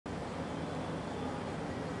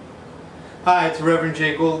Hi, it's Reverend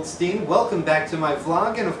J. Goldstein. Welcome back to my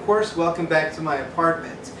vlog, and of course, welcome back to my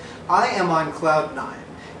apartment. I am on cloud 9,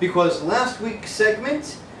 because last week's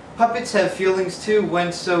segment, Puppets Have Feelings Too,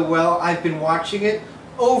 went so well. I've been watching it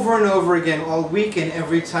over and over again all week, and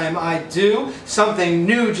every time I do, something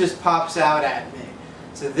new just pops out at me.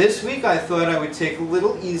 So this week, I thought I would take a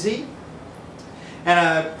little easy,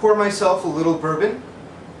 and pour myself a little bourbon,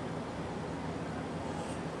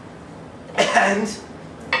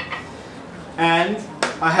 and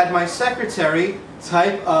I had my secretary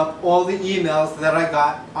type up all the emails that I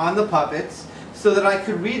got on the puppets so that I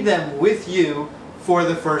could read them with you for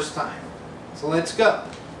the first time. So let's go.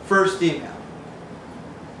 First email.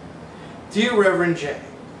 Dear Reverend J,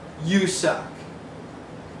 you suck.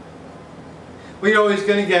 Well, you're always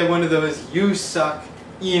going to get one of those you suck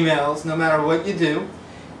emails no matter what you do.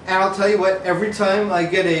 And I'll tell you what, every time I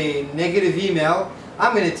get a negative email,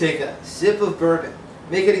 I'm going to take a sip of bourbon.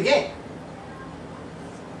 Make it a game.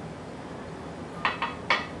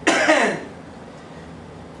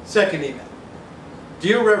 Second email.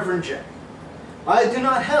 Dear Reverend J, I do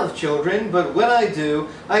not have children, but when I do,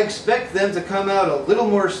 I expect them to come out a little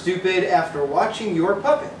more stupid after watching your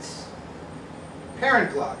puppets.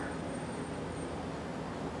 Parent blogger.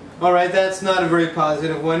 Alright, that's not a very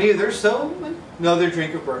positive one either, so another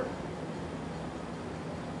drink of bourbon.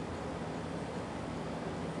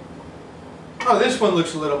 Oh, this one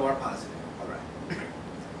looks a little more positive. Alright.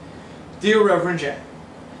 Dear Reverend J,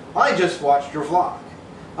 I just watched your vlog.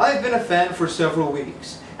 I've been a fan for several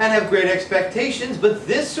weeks and have great expectations, but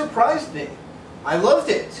this surprised me. I loved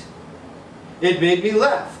it. It made me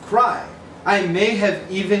laugh, cry. I may have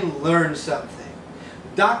even learned something.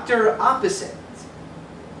 Dr. Opposite.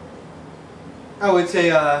 Oh, it's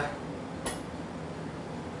a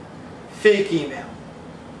fake email.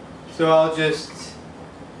 So I'll just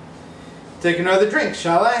take another drink,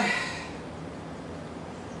 shall I?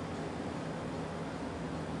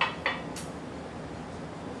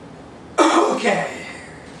 Okay.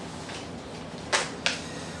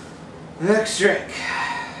 Next drink.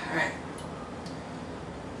 Alright.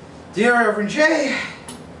 Dear Reverend J,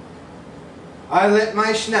 I let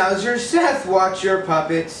my schnauzer Seth watch your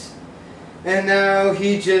puppets, and now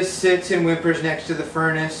he just sits and whimpers next to the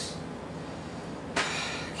furnace.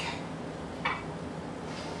 Okay.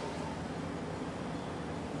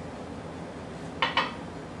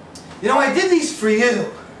 You know, I did these for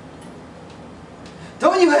you.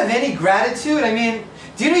 Don't you have any gratitude? I mean,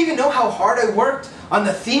 do you even know how hard I worked on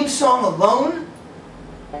the theme song alone?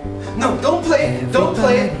 No, don't play it. Don't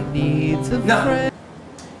play it. No.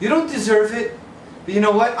 You don't deserve it. But you know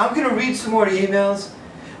what? I'm going to read some more emails,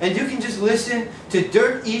 and you can just listen to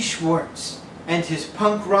Dirt E. Schwartz and his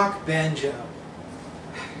punk rock banjo.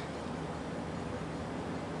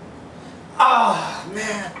 Ah, oh,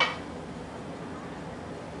 man.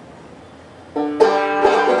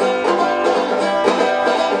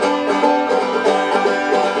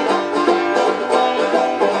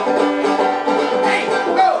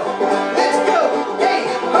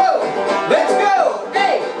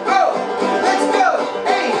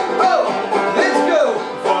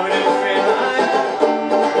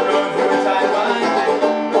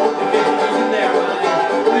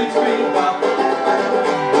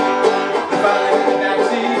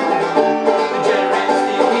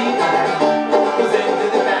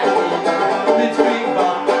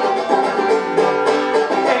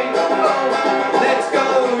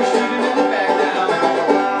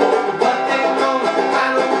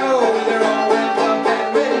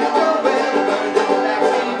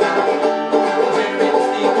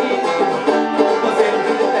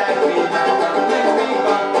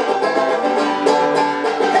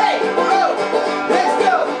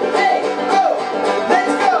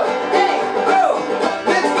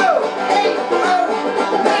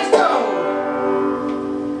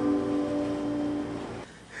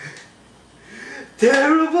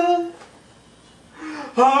 Terrible,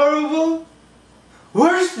 horrible,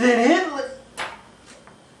 worse than Hitler.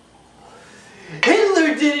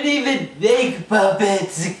 Hitler didn't even make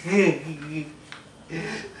puppets.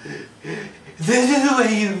 This is the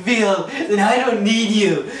way you feel, then I don't need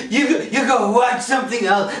you. You go watch something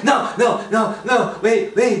else. No,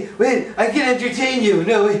 wait, I can entertain you.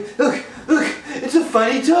 No, wait, look, it's a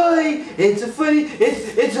funny toy.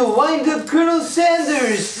 It's a wind-up Colonel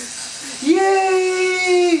Sanders.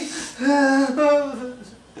 Yay!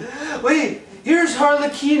 Wait, here's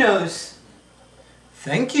Harlequinos.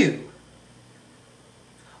 Thank you.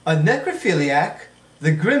 A necrophiliac,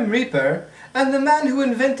 the Grim Reaper, and the man who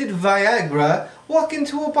invented Viagra walk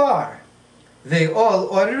into a bar. They all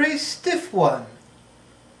order a stiff one.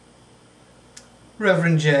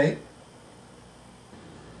 Reverend J,